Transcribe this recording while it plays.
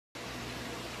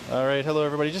Alright, hello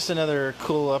everybody. Just another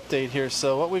cool update here.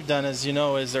 So what we've done is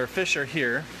our fish are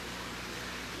here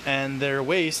and their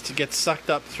waste gets sucked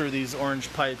up through these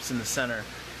orange pipes in the center.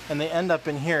 And they end up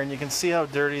in here, and you can see how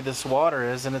dirty this water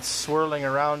is, and it's swirling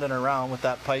around and around with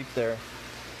that pipe there.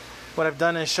 What I've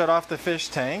done is shut off the fish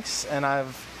tanks, and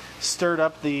I've stirred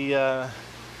up the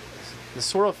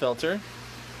swirl filter.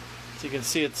 So you can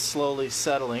see it's slowly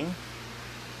settling.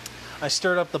 I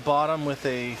stirred up the bottom with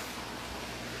a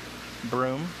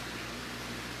broom,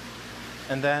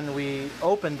 and then we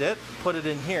opened it, put it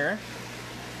in here,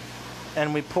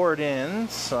 and we poured in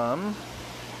some,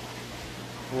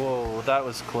 whoa, that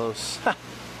was close.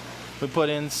 We put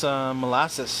in some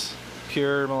molasses,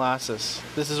 pure molasses.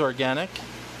 This is organic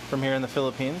from here in the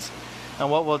Philippines,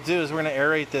 and what we'll do is we're going to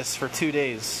aerate this for 2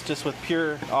 days just with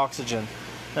pure oxygen.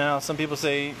 Now some people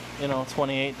say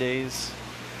 28 days,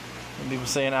 some people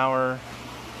say an hour.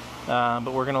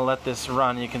 But we're going to let this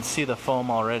run. You can see the foam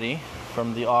already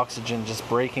from the oxygen just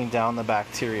breaking down the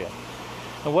bacteria.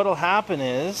 And what will happen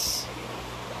is,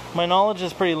 my knowledge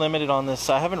is pretty limited on this.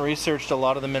 I haven't researched a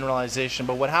lot of the mineralization,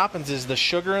 but what happens is the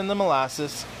sugar in the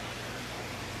molasses,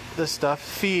 this stuff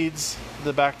feeds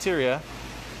the bacteria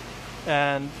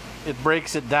and it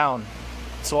breaks it down.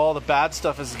 So all the bad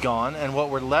stuff is gone, and what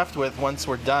we're left with once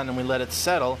we're done and we let it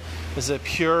settle is a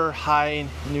pure high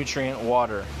nutrient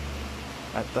water.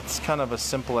 That's kind of a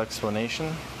simple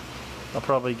explanation. I'll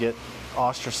probably get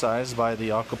ostracized by the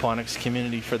aquaponics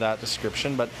community for that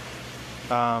description, but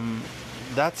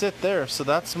that's it there. So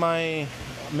that's my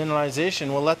mineralization.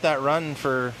 We'll let that run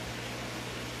for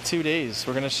 2 days.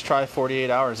 We're going to try 48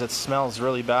 hours. It smells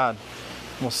really bad.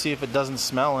 We'll see if it doesn't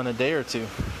smell in a day or two.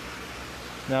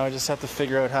 Now I just have to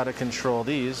figure out how to control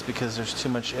these because there's too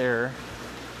much air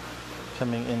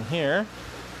coming in here.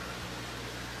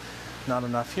 Not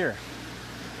enough here.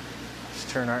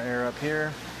 Let's turn our air up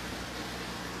here.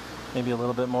 Maybe a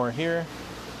little bit more here.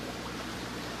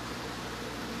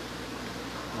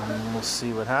 And we'll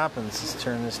see what happens. Let's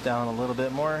turn this down a little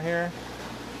bit more here.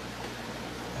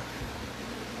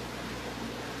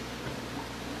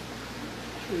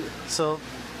 So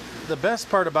the best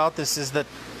part about this is that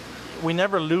we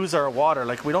never lose our water.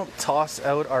 Like, we don't toss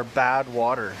out our bad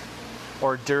water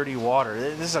or dirty water.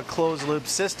 This is a closed loop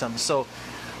system. So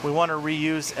we want to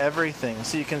reuse everything.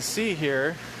 So you can see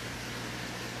here,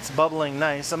 it's bubbling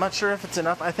nice. I'm not sure if it's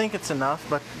enough. I think it's enough,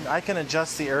 but I can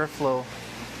adjust the airflow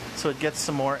so it gets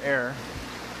some more air.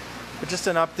 But just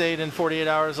an update, in 48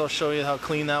 hours I'll show you how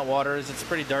clean that water is. It's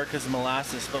pretty dark as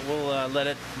molasses, but we'll let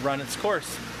it run its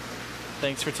course.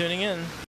 Thanks for tuning in.